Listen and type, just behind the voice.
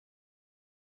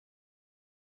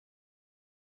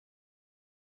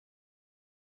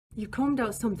you combed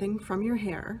out something from your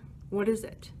hair. What is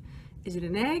it? Is it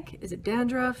an egg? Is it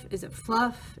dandruff? Is it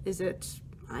fluff? Is it,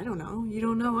 I don't know, you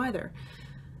don't know either.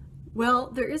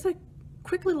 Well, there is a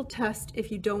quick little test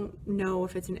if you don't know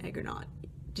if it's an egg or not.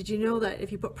 Did you know that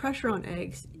if you put pressure on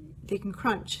eggs, they can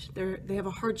crunch? They have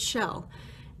a hard shell,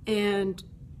 and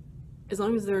as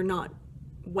long as they're not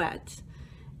wet,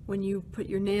 when you put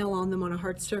your nail on them on a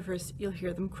hard surface, you'll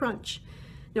hear them crunch.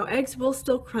 Now, eggs will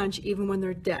still crunch even when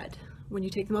they're dead. When you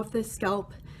take them off the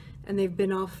scalp and they've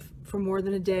been off for more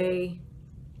than a day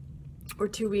or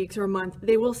 2 weeks or a month,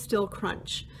 they will still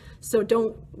crunch. So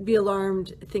don't be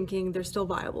alarmed thinking they're still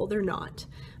viable. They're not.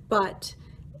 But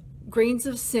grains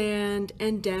of sand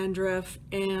and dandruff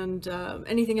and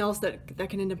anything else that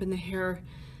can end up in the hair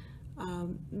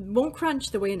won't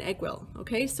crunch the way an egg will.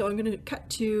 Okay, so I'm going to cut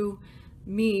to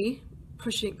me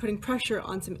putting pressure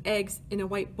on some eggs in a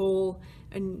white bowl,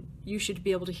 and you should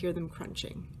be able to hear them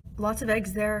crunching. Lots of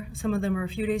eggs there. Some of them are a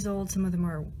few days old, some of them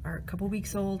are a couple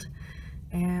weeks old,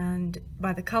 and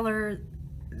by the color,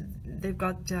 they've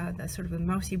got that sort of a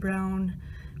mousy brown,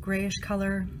 grayish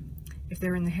color. If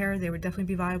they're in the hair, they would definitely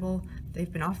be viable.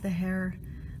 They've been off the hair,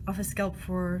 off a scalp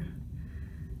for,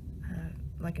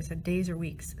 like I said, days or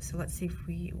weeks. So let's see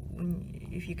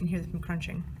if you can hear them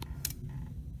crunching.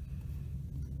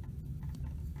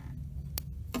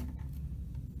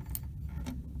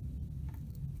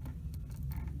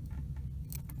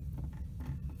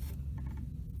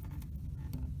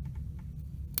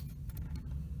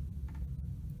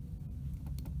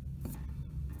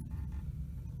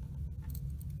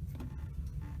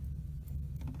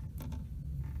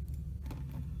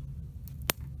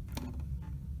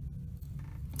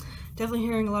 Definitely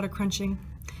hearing a lot of crunching.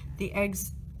 The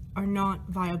eggs are not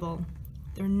viable.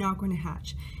 They're not going to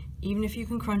hatch. Even if you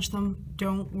can crunch them,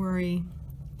 don't worry,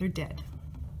 they're dead.